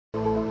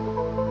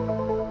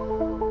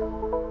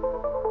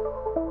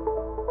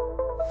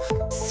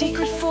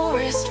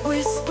forest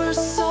whispers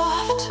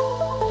soft,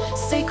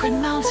 sacred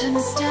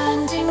mountains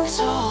standing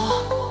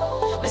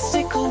tall,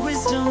 mystical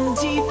wisdom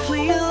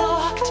deeply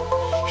locked,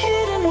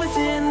 hidden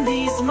within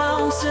these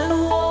mountain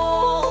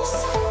walls.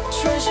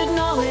 Treasured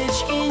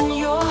knowledge in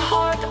your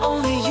heart,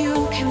 only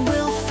you can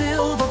will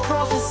fill the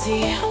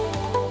prophecy.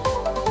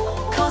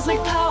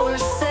 Cosmic power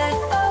set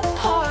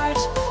apart,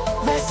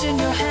 rest in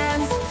your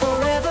hands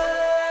forever.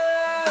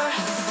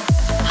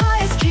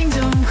 Highest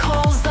kingdom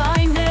calls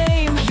thy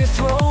name, your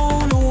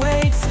throne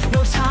awaits,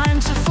 no time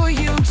for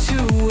you to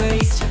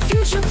waste.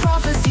 Future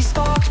prophecy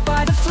sparked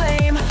by the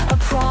flame, a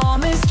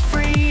promised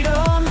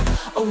freedom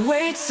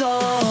awaits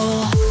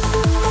all.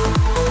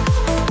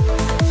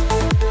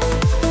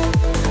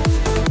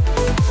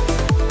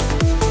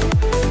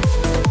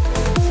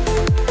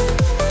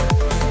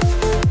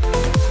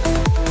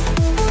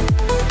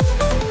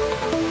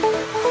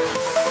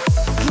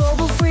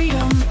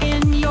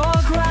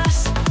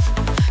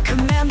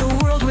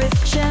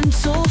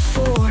 Gentle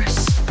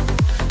force,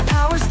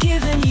 powers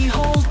given, ye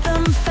hold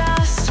them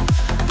fast,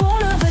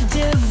 born of a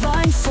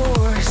divine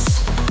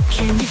source.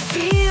 Can you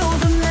feel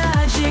the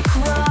magic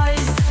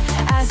rise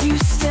as you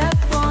step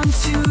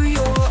onto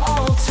your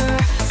altar?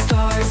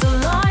 Stars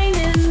align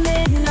in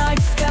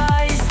midnight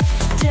skies,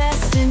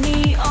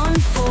 destiny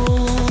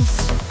unfolds.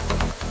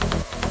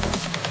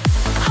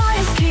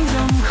 Highest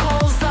kingdom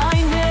calls thy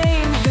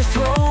name, your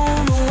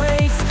throne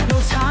awaits, no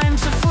time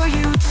for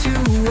you to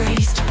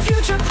waste.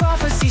 Future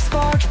prophecy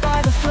sparked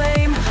by the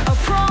flame, a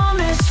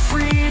promised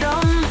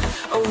freedom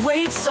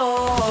awaits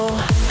all.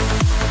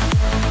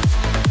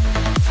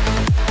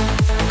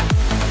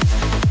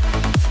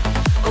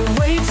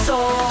 Awaits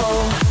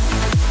all.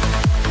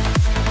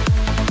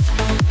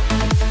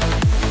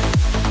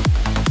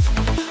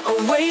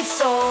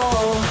 Awaits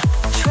all.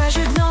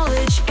 Treasured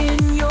knowledge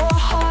in your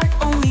heart,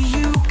 only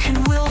you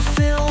can will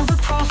fill the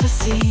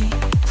prophecy.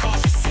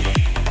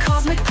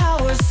 Cosmic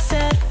powers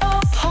set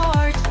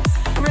apart,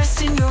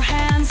 rest in your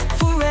hands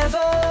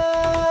forever.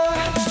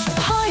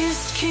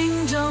 Highest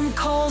kingdom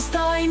calls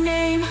thy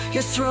name,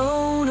 your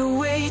throne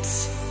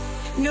awaits,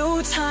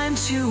 no time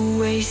to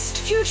waste.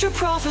 Future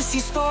prophecy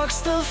sparks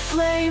the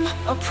flame,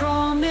 a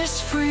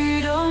promised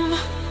freedom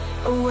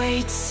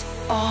awaits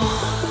all.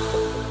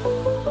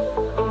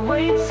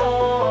 Awaits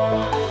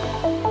all.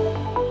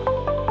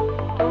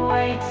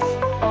 Awaits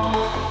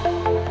all.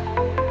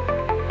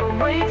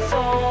 Awaits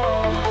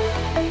all.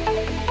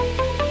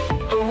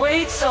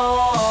 Awaits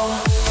all.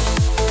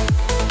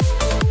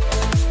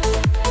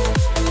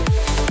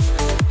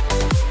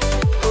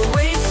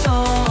 Awaits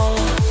all.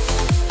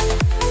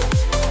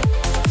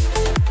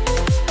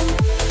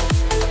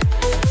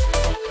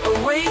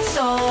 Awaits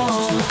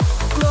all.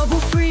 Global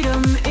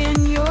freedom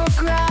in your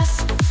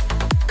grasp,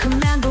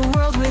 command the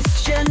world with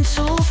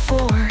gentle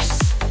force.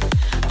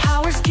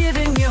 Powers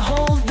given, you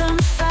hold them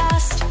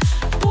fast,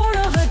 born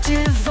of a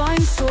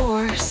divine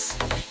source.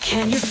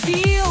 Can you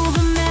feel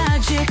the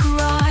magic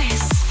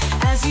rise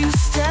as you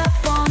step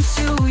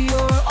onto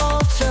your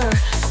altar?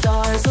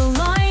 Stars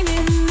align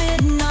in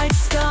midnight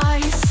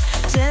skies,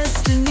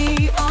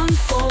 destiny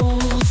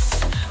unfolds.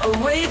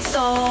 Awaits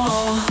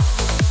all.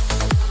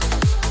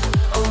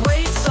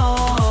 Awaits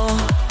all.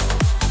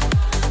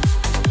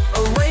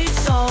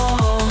 Awaits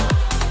all.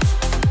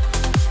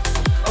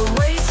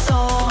 Awaits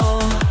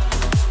all.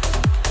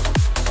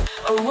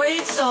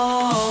 Awaits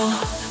all.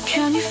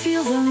 Can you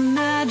feel the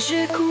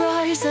magic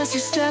rise as you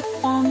step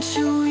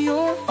onto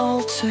your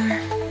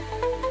altar?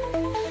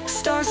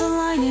 Stars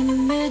align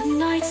in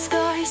midnight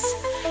skies,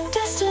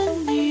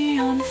 destiny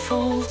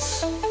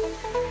unfolds.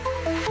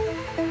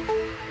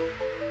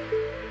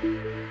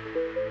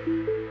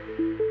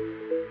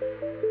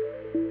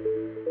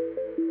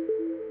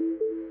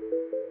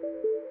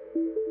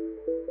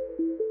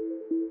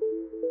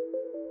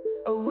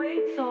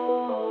 Awaits all.